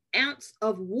 1 ounce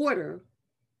of water,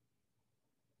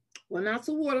 1 ounce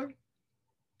of water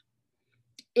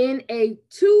in a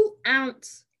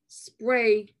 2-ounce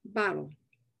spray bottle,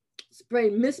 spray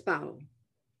mist bottle.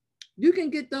 You can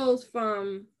get those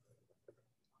from,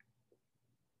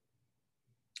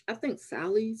 I think,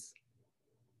 Sally's.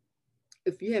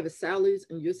 If you have a Sally's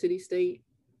in your city state.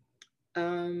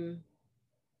 Trying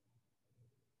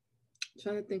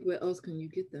to think where else can you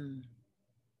get them.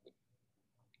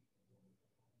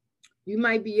 You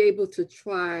might be able to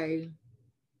try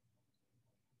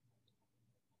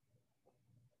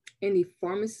any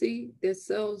pharmacy that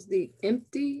sells the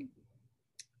empty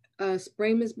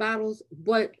spray mist bottles.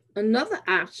 But another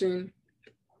option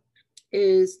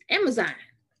is Amazon.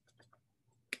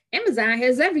 Amazon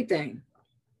has everything.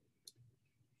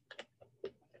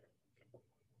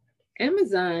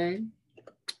 Amazon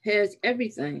has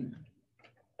everything.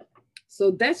 So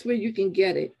that's where you can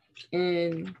get it.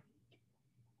 And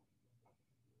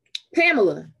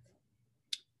Pamela,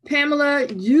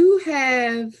 you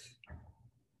have,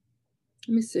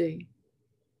 let me see.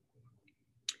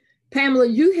 Pamela,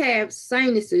 you have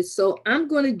sinuses. So I'm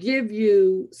going to give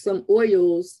you some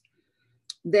oils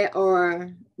that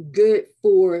are good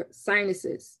for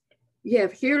sinuses. You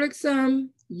have Helixum,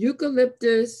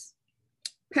 eucalyptus,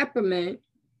 peppermint,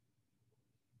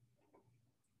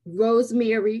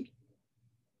 rosemary.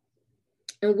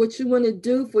 And what you want to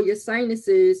do for your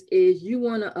sinuses is you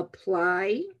want to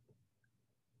apply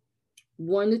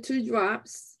 1 to 2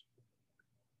 drops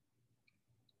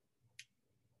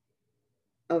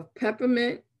of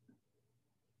peppermint,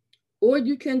 or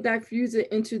you can diffuse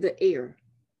it into the air.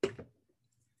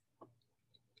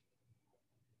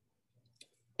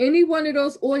 Any one of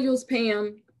those oils,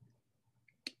 Pam,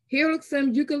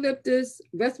 Helixum, eucalyptus,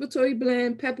 respiratory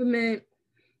blend, peppermint,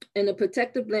 and a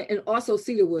protective blend, and also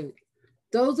cedarwood.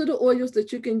 Those are the oils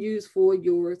that you can use for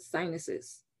your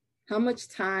sinuses. How much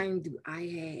time do I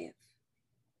have?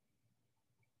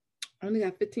 I only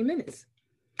got 15 minutes.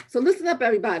 So listen up,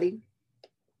 everybody.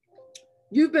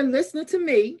 You've been listening to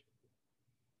me.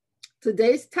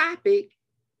 Today's topic,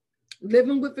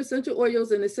 living with essential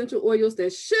oils, and essential oils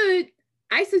that should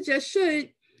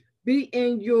be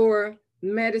in your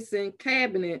medicine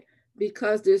cabinet,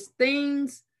 because there's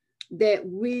things that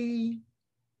we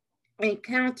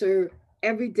encounter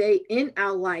every day in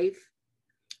our life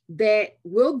that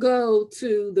we'll go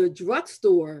to the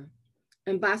drugstore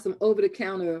and buy some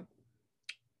over-the-counter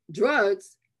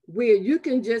drugs where you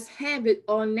can just have it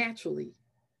all naturally.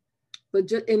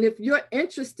 And if you're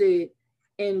interested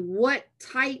in what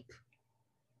type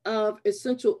of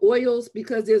essential oils,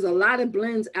 because there's a lot of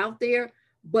blends out there,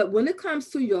 but when it comes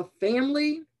to your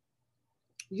family,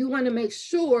 you want to make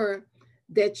sure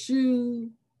that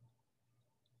you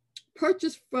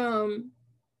purchase from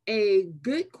a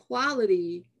good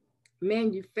quality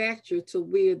manufacturer, to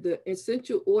where the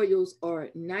essential oils are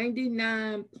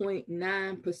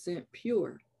 99.9%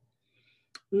 pure.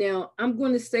 Now, I'm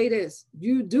going to say this.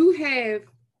 You do have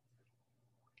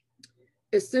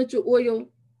essential oil.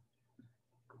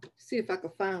 See if I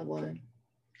can find one.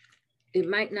 It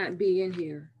might not be in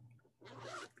here.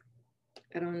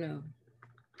 I don't know.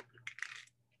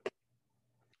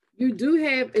 You do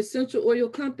have essential oil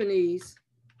companies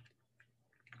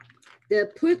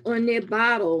that put on their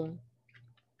bottle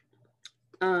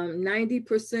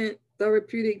 90%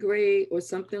 therapeutic grade or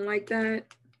something like that.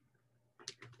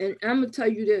 And I'm gonna tell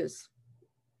you this.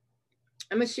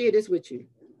 I'm gonna share this with you.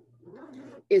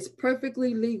 It's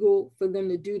perfectly legal for them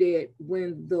to do that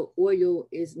when the oil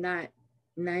is not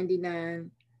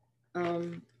 99%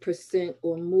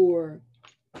 or more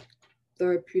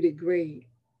therapeutic grade.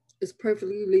 It's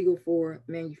perfectly legal for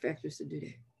manufacturers to do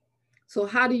that. So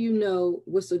how do you know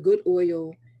what's a good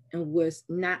oil and what's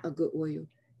not a good oil?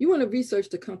 You want to research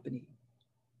the company.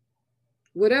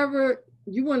 Whatever,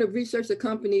 you want to research the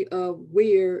company of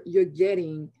where you're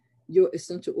getting your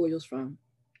essential oils from.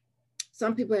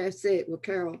 Some people have said, well,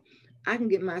 Carol, I can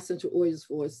get my essential oils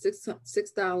for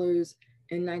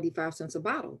 $6.95 a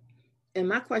bottle. And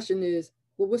my question is,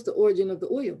 well, what's the origin of the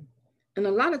oil? And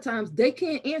a lot of times they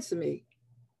can't answer me.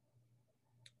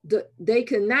 They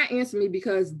cannot answer me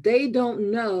because they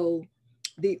don't know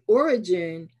the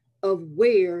origin of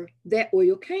where that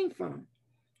oil came from.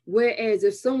 Whereas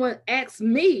if someone asks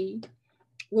me,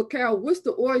 well, Carol, what's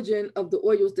the origin of the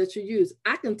oils that you use?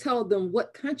 I can tell them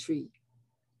what country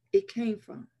it came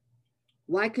from.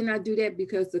 Why can I do that?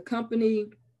 Because the company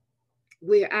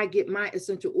where I get my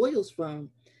essential oils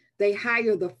from, they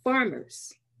hire the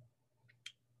farmers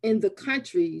in the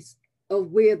countries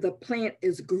of where the plant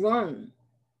is grown.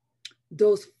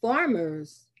 Those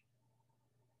farmers,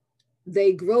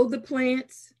 they grow the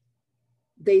plants,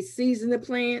 they season the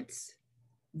plants,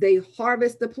 they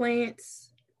harvest the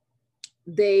plants,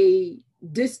 they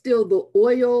distill the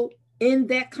oil in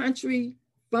that country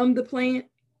from the plant.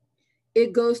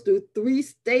 It goes through 3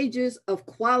 stages of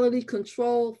quality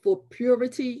control for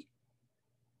purity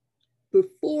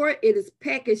before it is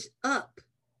packaged up.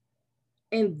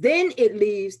 And then it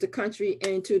leaves the country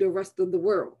and to the rest of the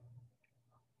world.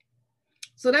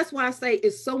 So that's why I say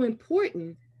it's so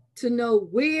important to know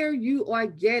where you are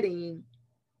getting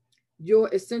your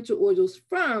essential oils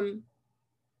from,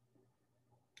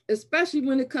 especially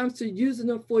when it comes to using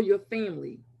them for your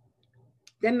family.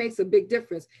 That makes a big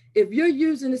difference. If you're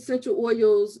using essential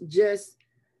oils just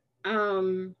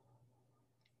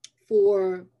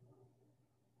for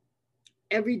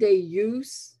everyday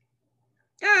use,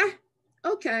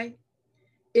 okay.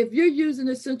 If you're using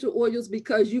essential oils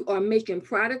because you are making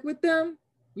product with them,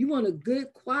 you want a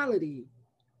good quality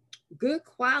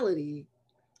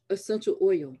essential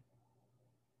oil,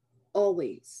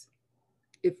 always.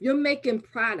 If you're making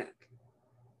product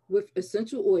with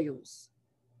essential oils,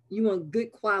 you want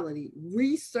good quality.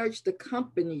 Research the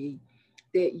company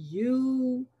that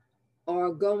you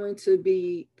are going to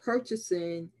be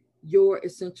purchasing your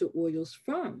essential oils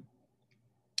from.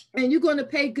 And you're going to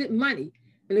pay good money.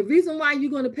 And the reason why you're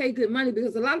going to pay good money,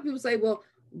 because a lot of people say, well,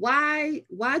 why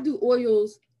do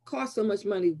oils cost so much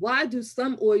money? Why do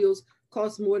some oils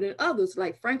cost more than others?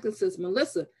 Like frankincense,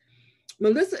 Melissa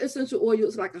essential oil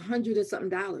is like $100 and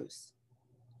something.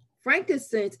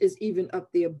 Frankincense is even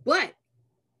up there, but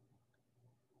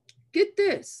get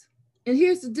this, and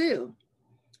here's the deal.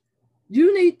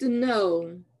 You need to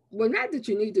know, well, not that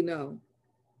you need to know,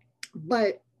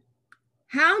 but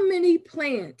how many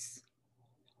plants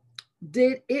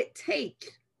did it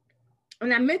take?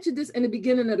 And I mentioned this in the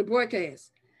beginning of the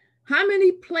broadcast. How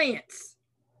many plants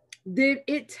did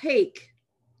it take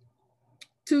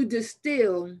to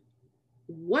distill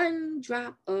 1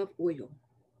 drop of oil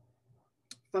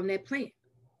from that plant?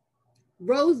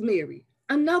 Rosemary,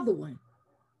 another one.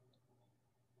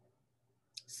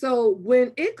 So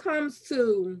when it comes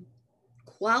to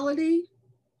quality,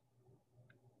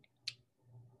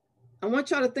 I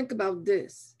want y'all to think about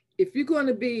this. If you're going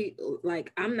to be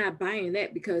like, I'm not buying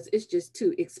that because it's just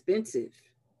too expensive.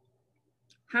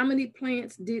 How many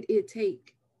plants did it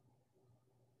take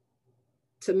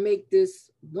to make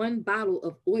this 1 bottle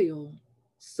of oil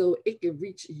so it can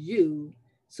reach you,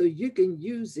 so you can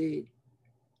use it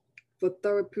for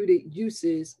therapeutic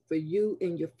uses for you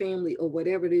and your family or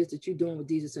whatever it is that you're doing with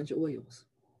these essential oils?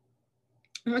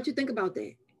 I want you to think about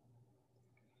that.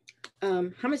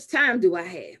 How much time do I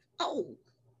have? Oh,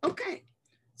 okay.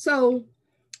 So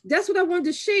that's what I wanted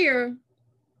to share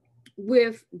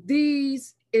with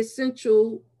these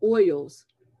essential oils.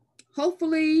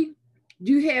 Hopefully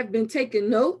you have been taking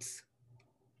notes.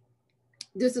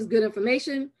 This is good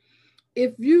information.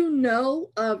 If you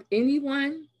know of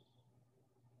anyone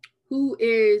who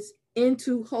is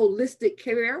into holistic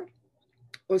care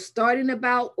or starting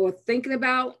about or thinking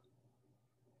about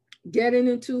getting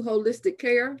into holistic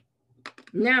care.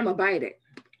 Now I'm gonna bite it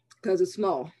because it's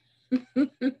small.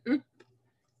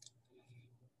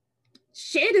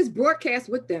 Share this broadcast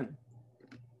with them.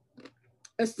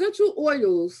 Essential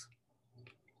oils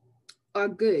are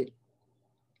good.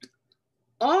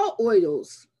 All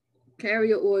oils,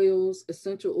 carrier oils,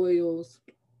 essential oils,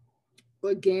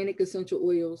 organic essential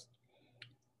oils,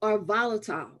 are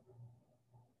volatile.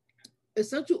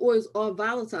 Essential oils are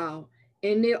volatile,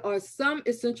 and there are some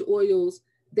essential oils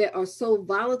that are so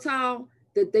volatile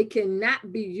that they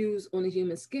cannot be used on the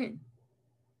human skin.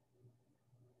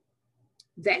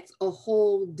 That's a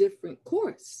whole different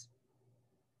course.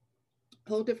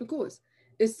 Whole different course.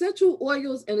 Essential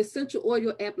oils and essential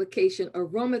oil application,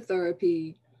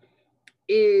 aromatherapy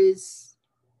is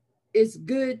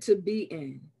good to be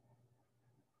in.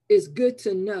 It's good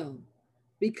to know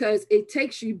because it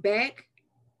takes you back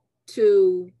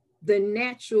to the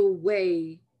natural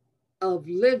way of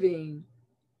living,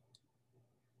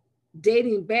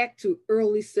 dating back to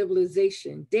early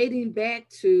civilization, dating back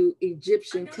to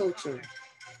Egyptian culture.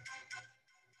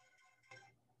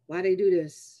 Why they do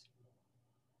this?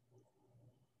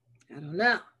 I don't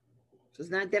know. It's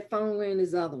not that phone ring,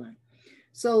 this other one.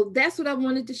 So that's what I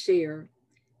wanted to share.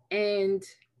 And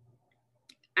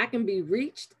I can be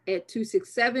reached at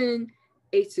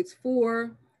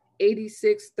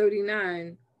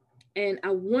 267-864-8639. And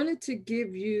I wanted to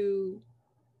give you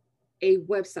a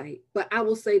website, but I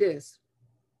will say this.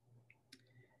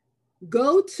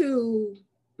 Go to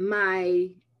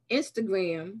my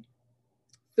Instagram,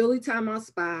 Philly Time Out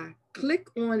Spa, click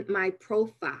on my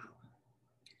profile.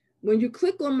 When you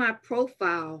click on my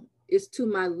profile, it's to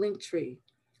my link tree.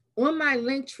 On my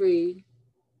link tree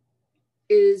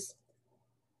is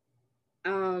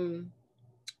the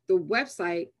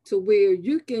website to where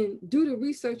you can do the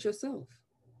research yourself.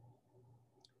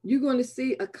 You're going to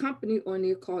see a company on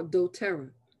there called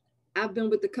doTERRA. I've been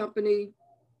with the company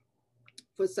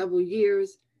for several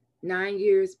years, 9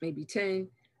 years, maybe 10.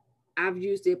 I've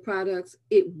used their products.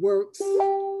 It works.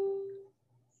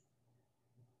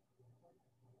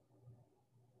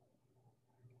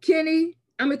 Kenny,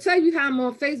 I'm going to tell you how I'm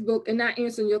on Facebook and not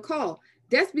answering your call.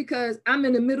 That's because I'm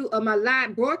in the middle of my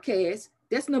live broadcast.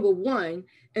 That's number one.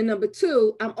 And number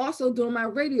two, I'm also doing my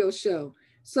radio show.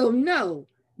 So no,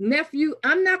 nephew,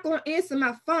 I'm not going to answer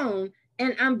my phone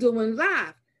and I'm doing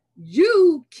live.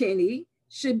 You, Kenny,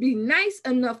 should be nice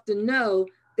enough to know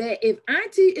that if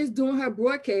Auntie is doing her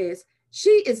broadcast,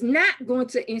 she is not going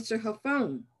to answer her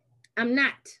phone. I'm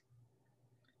not.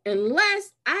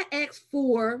 Unless I ask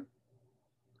for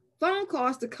phone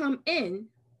calls to come in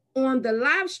on the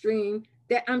live stream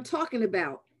that I'm talking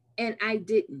about, and I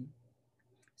didn't.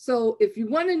 So if you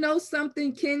want to know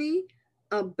something, Kenny,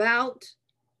 about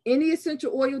any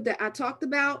essential oil that I talked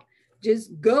about,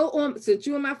 just go on, since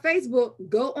you're on my Facebook,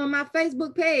 go on my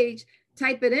Facebook page,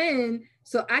 type it in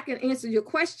so I can answer your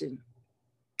question.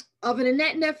 Other than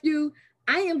that, nephew,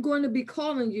 I am going to be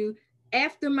calling you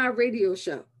after my radio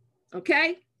show.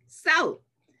 Okay? So,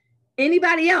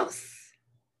 anybody else?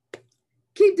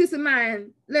 Keep this in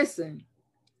mind. Listen,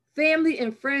 family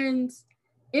and friends,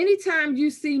 anytime you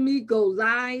see me go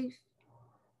live,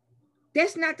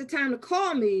 that's not the time to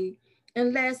call me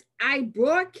unless I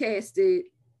broadcast it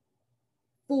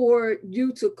for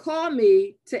you to call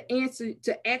me to answer,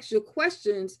 to ask your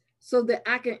questions so that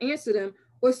I can answer them,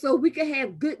 or so we can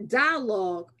have good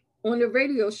dialogue on the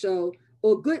radio show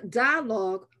or good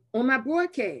dialogue on my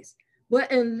broadcast.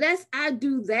 But unless I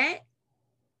do that,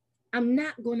 I'm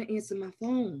not going to answer my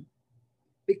phone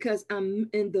because I'm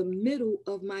in the middle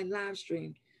of my live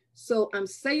stream. So I'm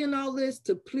saying all this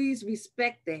to please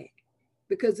respect that,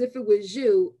 because if it was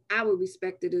you, I would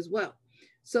respect it as well.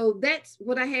 So that's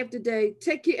what I have today.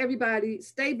 Take care, everybody.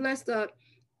 Stay blessed up.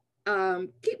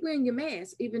 Keep wearing your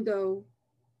mask, even though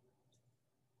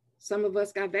some of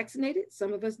us got vaccinated,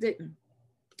 some of us didn't.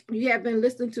 You have been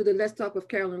listening to the Let's Talk with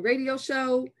Carolyn radio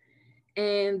show,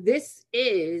 and this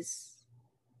is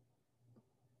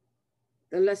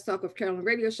the Let's Talk with Carolyn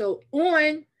radio show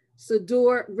on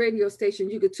Sador radio station.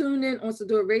 You can tune in on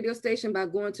Sador radio station by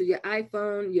going to your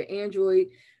iPhone, your Android.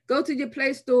 Go to your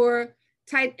Play Store,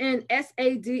 type in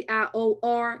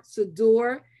SADIOR,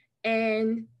 Sador,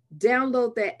 and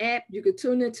download that app. You can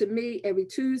tune in to me every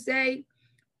Tuesday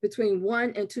between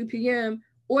 1 and 2 p.m.,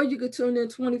 or you can tune in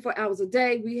 24 hours a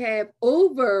day. We have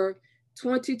over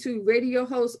 22 radio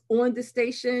hosts on the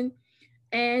station.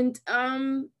 And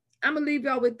I'm going to leave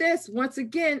y'all with this. Once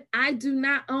again, I do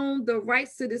not own the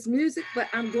rights to this music, but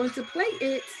I'm going to play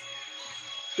it.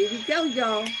 Here we go,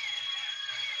 y'all.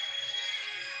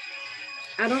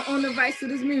 I don't own the rights to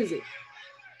this music.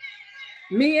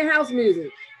 Me and house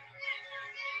music.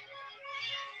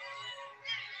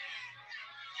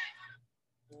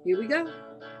 Here we go.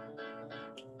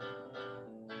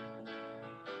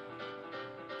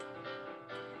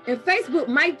 And Facebook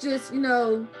might just,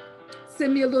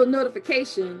 send me a little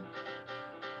notification.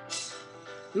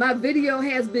 My video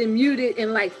has been muted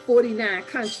in like 49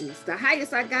 countries. The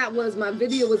highest I got was my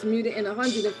video was muted in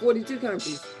 142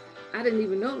 countries. I didn't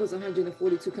even know it was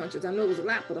 142 countries. I know it was a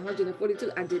lot, but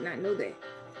 142, I did not know that.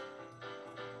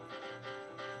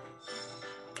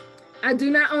 I do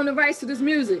not own the rights to this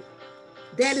music.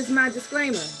 That is my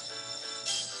disclaimer.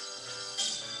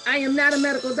 I am not a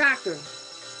medical doctor.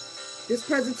 This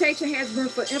presentation has been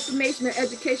for information and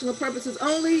educational purposes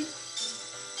only.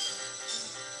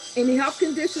 Any health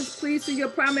conditions, please see your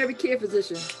primary care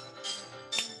physician.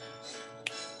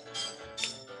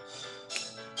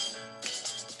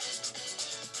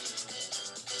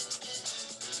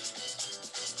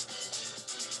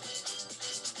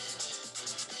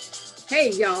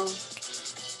 Hey, y'all.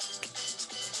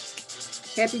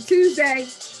 Happy Tuesday.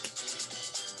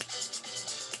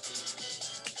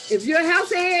 If you're a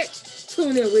health head,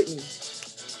 tune in with me.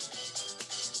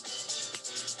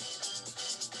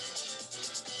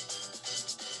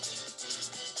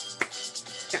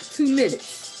 Got 2 minutes.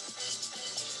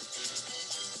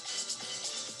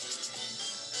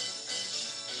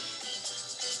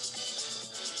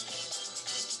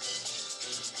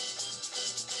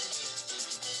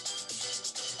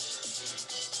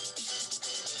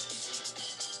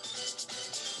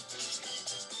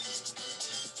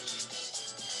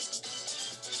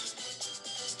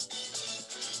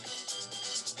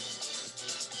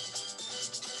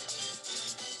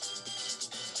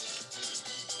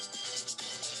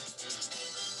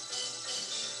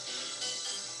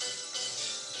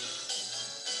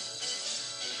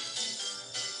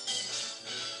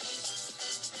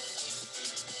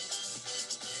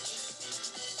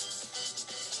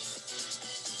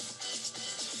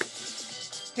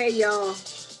 Hey, y'all,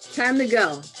 time to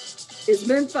go. It's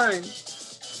been fun.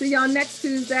 See y'all next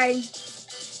Tuesday,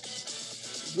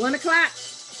 1 o'clock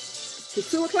to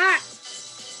 2 o'clock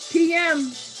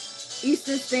p.m.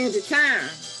 Eastern Standard Time.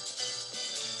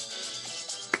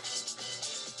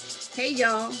 Hey,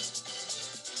 y'all.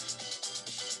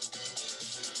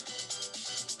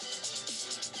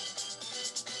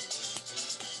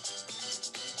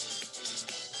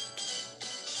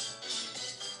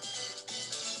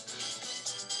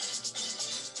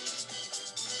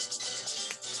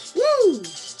 Woo!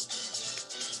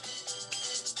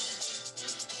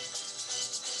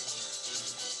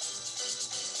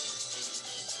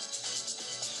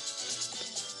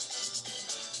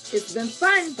 It's been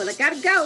fun, but I gotta go.